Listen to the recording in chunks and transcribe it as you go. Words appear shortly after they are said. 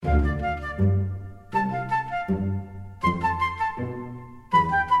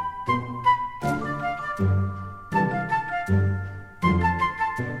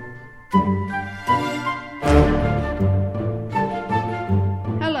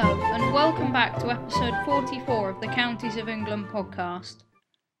Welcome back to episode 44 of the Counties of England podcast.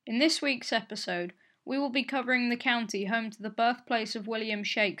 In this week's episode, we will be covering the county home to the birthplace of William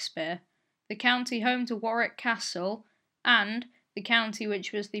Shakespeare, the county home to Warwick Castle, and the county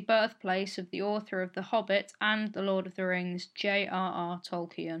which was the birthplace of the author of The Hobbit and The Lord of the Rings, J.R.R.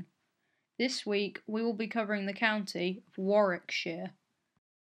 Tolkien. This week, we will be covering the county of Warwickshire.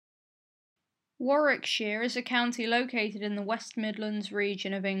 Warwickshire is a county located in the West Midlands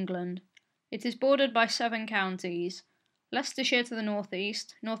region of England. It is bordered by 7 counties: Leicestershire to the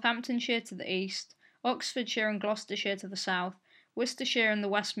northeast, Northamptonshire to the east, Oxfordshire and Gloucestershire to the south, Worcestershire and the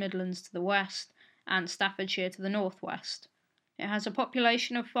West Midlands to the west, and Staffordshire to the northwest. It has a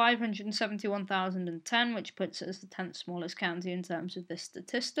population of 571,010, which puts it as the 10th smallest county in terms of this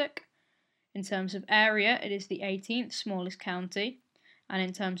statistic. In terms of area, it is the 18th smallest county. And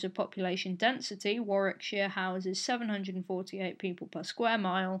in terms of population density, Warwickshire houses 748 people per square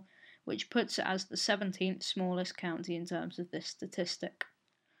mile, which puts it as the 17th smallest county in terms of this statistic.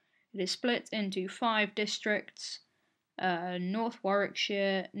 It is split into 5 districts: North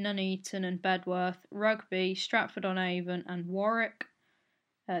Warwickshire, Nuneaton and Bedworth, Rugby, Stratford-on-Avon and Warwick.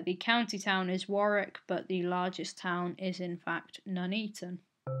 The county town is Warwick, but the largest town is in fact Nuneaton.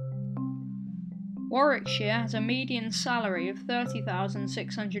 Warwickshire has a median salary of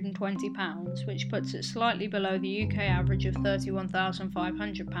 £30,620, which puts it slightly below the UK average of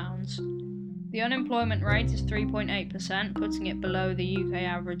 £31,500. The unemployment rate is 3.8%, putting it below the UK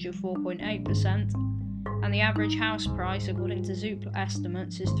average of 4.8%, and the average house price, according to Zoopla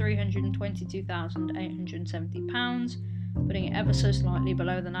estimates, is £322,870, putting it ever so slightly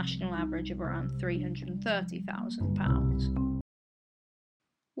below the national average of around £330,000.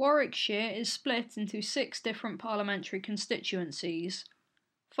 Warwickshire is split into 6 different parliamentary constituencies.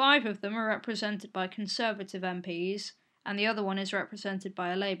 5 of them are represented by Conservative MPs, and the other one is represented by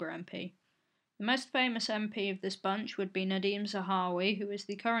a Labour MP. The most famous MP of this bunch would be Nadhim Zahawi, who is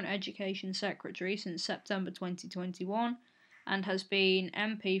the current Education Secretary since September 2021, and has been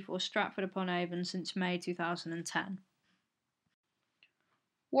MP for Stratford-upon-Avon since May 2010.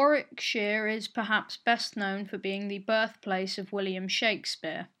 Warwickshire is perhaps best known for being the birthplace of William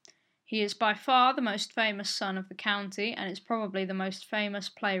Shakespeare. He is by far the most famous son of the county and is probably the most famous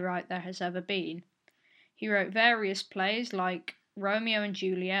playwright there has ever been. He wrote various plays like Romeo and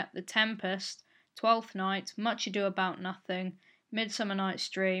Juliet, The Tempest, Twelfth Night, Much Ado About Nothing, Midsummer Night's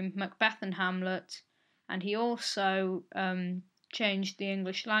Dream, Macbeth and Hamlet, and he also changed the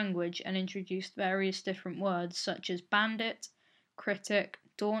English language and introduced various different words such as bandit, critic,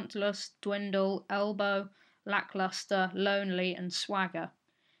 dauntless, dwindle, elbow, lackluster, lonely and swagger.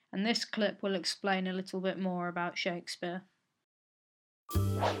 And this clip will explain a little bit more about Shakespeare.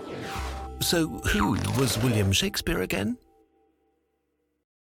 So who was William Shakespeare again?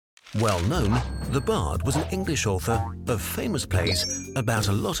 Well known, the Bard was an English author of famous plays about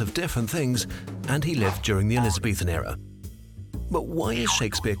a lot of different things, and he lived during the Elizabethan era. But why is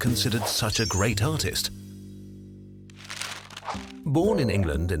Shakespeare considered such a great artist? Born in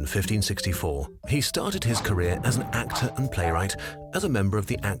England in 1564, he started his career as an actor and playwright as a member of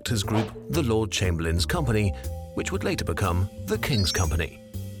the actors group The Lord Chamberlain's Company, which would later become the King's Company.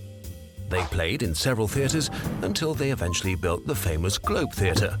 They played in several theatres until they eventually built the famous Globe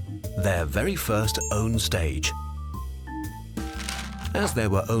Theatre, their very first own stage. As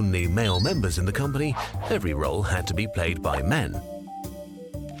there were only male members in the company, every role had to be played by men.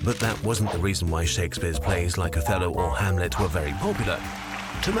 But that wasn't the reason why Shakespeare's plays like Othello or Hamlet were very popular.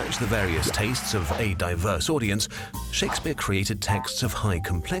 To match the various tastes of a diverse audience, Shakespeare created texts of high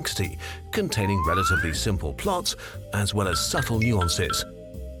complexity, containing relatively simple plots, as well as subtle nuances.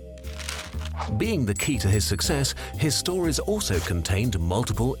 Being the key to his success, his stories also contained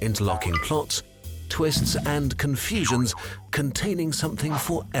multiple interlocking plots, twists and confusions, containing something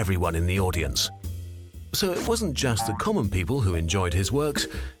for everyone in the audience. So it wasn't just the common people who enjoyed his works,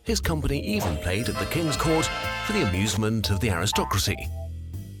 his company even played at the King's Court for the amusement of the aristocracy.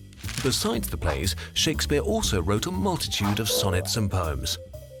 Besides the plays, Shakespeare also wrote a multitude of sonnets and poems.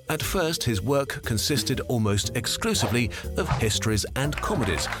 At first, his work consisted almost exclusively of histories and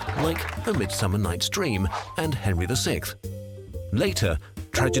comedies, like A Midsummer Night's Dream and Henry VI. Later,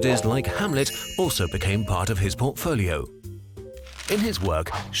 tragedies like Hamlet also became part of his portfolio. In his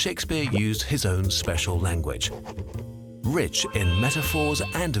work, Shakespeare used his own special language, rich in metaphors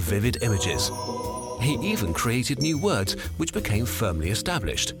and vivid images. He even created new words which became firmly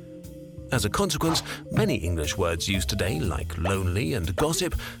established. As a consequence, many English words used today, like lonely and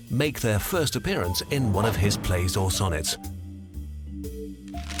gossip, make their first appearance in one of his plays or sonnets.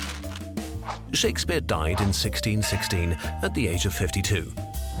 Shakespeare died in 1616 at the age of 52.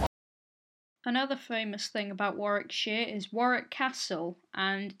 Another famous thing about Warwickshire is Warwick Castle,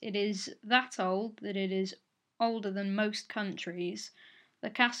 and it is that old that it is older than most countries.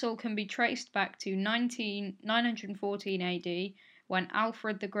 The castle can be traced back to 914 AD when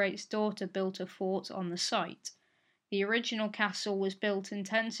Alfred the Great's daughter built a fort on the site. The original castle was built in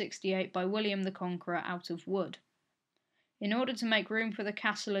 1068 by William the Conqueror out of wood. In order to make room for the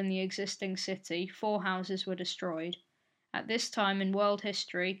castle in the existing city, 4 houses were destroyed. At this time in world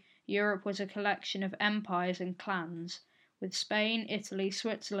history, Europe was a collection of empires and clans, with Spain, Italy,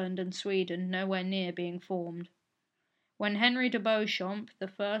 Switzerland, and Sweden nowhere near being formed. When Henry de Beauchamp, the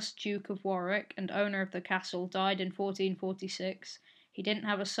first Duke of Warwick and owner of the castle, died in 1446, he didn't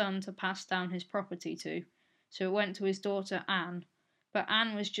have a son to pass down his property to, so it went to his daughter Anne. But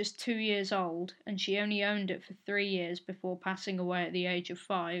Anne was just 2 years old, and she only owned it for 3 years before passing away at the age of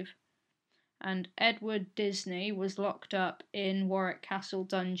 5. And Edward Disney was locked up in Warwick Castle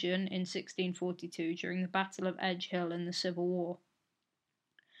dungeon in 1642 during the Battle of Edge Hill in the Civil War.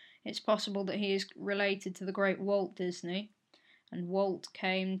 It's possible that he is related to the great Walt Disney, and Walt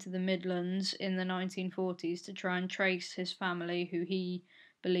came to the Midlands in the 1940s to try and trace his family, who he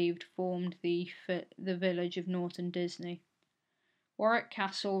believed formed the village of Norton Disney. Warwick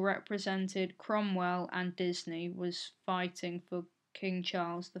Castle represented Cromwell, and Disney was fighting for King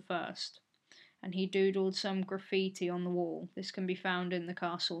Charles I, and he doodled some graffiti on the wall. This can be found in the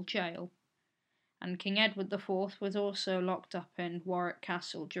castle jail. And King Edward IV was also locked up in Warwick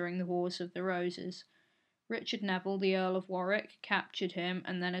Castle during the Wars of the Roses. Richard Neville, the Earl of Warwick, captured him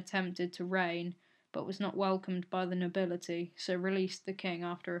and then attempted to reign, but was not welcomed by the nobility, so released the king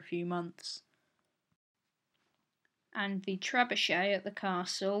after a few months. And the trebuchet at the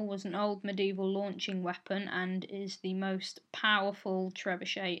castle was an old medieval launching weapon and is the most powerful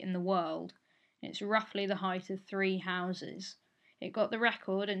trebuchet in the world. It's roughly the height of 3 houses. It got the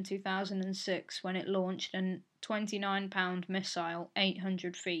record in 2006 when it launched a 29-pound missile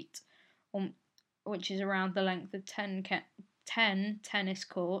 800 feet, which is around the length of 10 tennis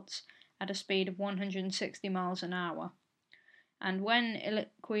courts, at a speed of 160 miles an hour. And when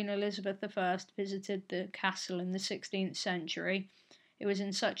Queen Elizabeth I visited the castle in the 16th century, it was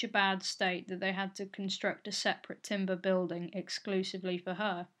in such a bad state that they had to construct a separate timber building exclusively for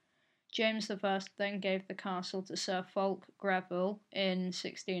her. James I then gave the castle to Sir Fulk Greville in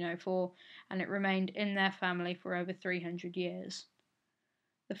 1604, and it remained in their family for over 300 years.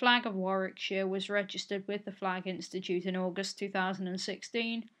 The flag of Warwickshire was registered with the Flag Institute in August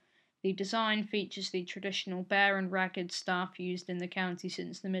 2016. The design features the traditional bare and ragged staff used in the county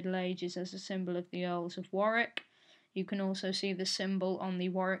since the Middle Ages as a symbol of the Earls of Warwick. You can also see the symbol on the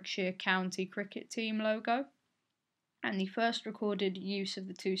Warwickshire County cricket team logo. And the first recorded use of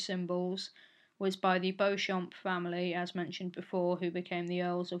the 2 symbols was by the Beauchamp family, as mentioned before, who became the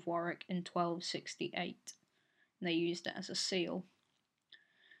Earls of Warwick in 1268. And they used it as a seal.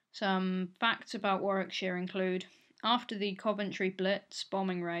 Some facts about Warwickshire include: after the Coventry Blitz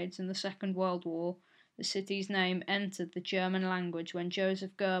bombing raids in the Second World War, the city's name entered the German language when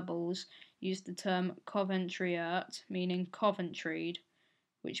Joseph Goebbels used the term Coventryert, meaning Coventried,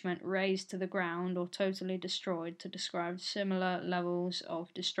 which meant razed to the ground or totally destroyed, to describe similar levels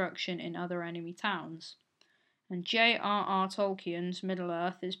of destruction in other enemy towns. And J.R.R. Tolkien's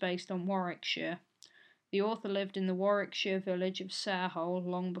Middle-earth is based on Warwickshire. The author lived in the Warwickshire village of Sarehole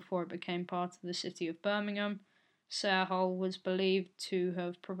long before it became part of the city of Birmingham. Sarehole was believed to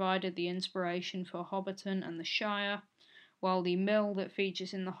have provided the inspiration for Hobbiton and the Shire, while the mill that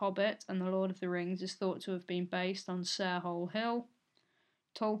features in The Hobbit and The Lord of the Rings is thought to have been based on Sarehole Hill.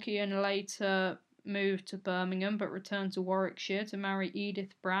 Tolkien later moved to Birmingham but returned to Warwickshire to marry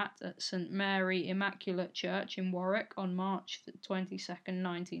Edith Bratt at St Mary Immaculate Church in Warwick on March 22nd,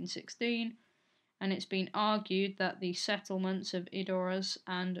 1916, and it's been argued that the settlements of Edoras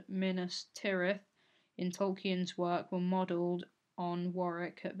and Minas Tirith in Tolkien's work were modelled on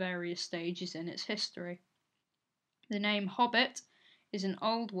Warwick at various stages in its history. The name Hobbit is an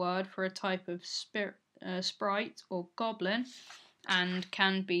old word for a type of sprite or goblin, and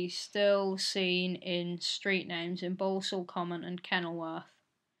can be still seen in street names in Balsall Common and Kenilworth.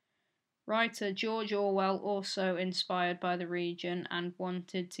 Writer George Orwell also inspired by the region and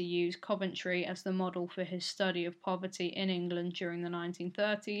wanted to use Coventry as the model for his study of poverty in England during the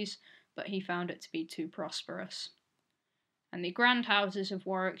 1930s, but he found it to be too prosperous. And the grand houses of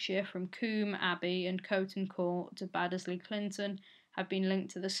Warwickshire, from Combe Abbey and Coton Court to Baddesley Clinton, have been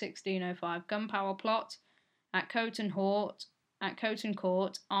linked to the 1605 Gunpowder Plot. At Coton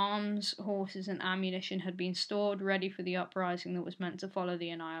Court, arms, horses, and ammunition had been stored ready for the uprising that was meant to follow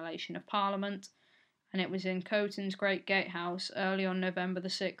the annihilation of Parliament. and it was in Coton's Great Gatehouse early on November the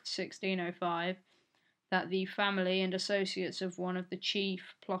 6th, 1605, that the family and associates of one of the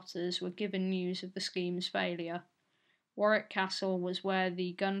chief plotters were given news of the scheme's failure. Warwick Castle was where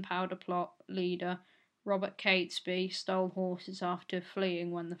the gunpowder plot leader, Robert Catesby, stole horses after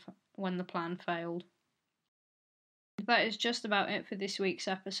fleeing when the plan failed. That is just about it for this week's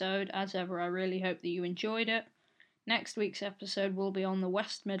episode. As ever, I really hope that you enjoyed it. Next week's episode will be on the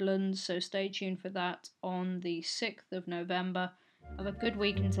West Midlands, so stay tuned for that on the 6th of November. Have a good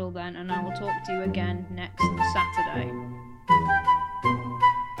week until then, and I will talk to you again next Saturday.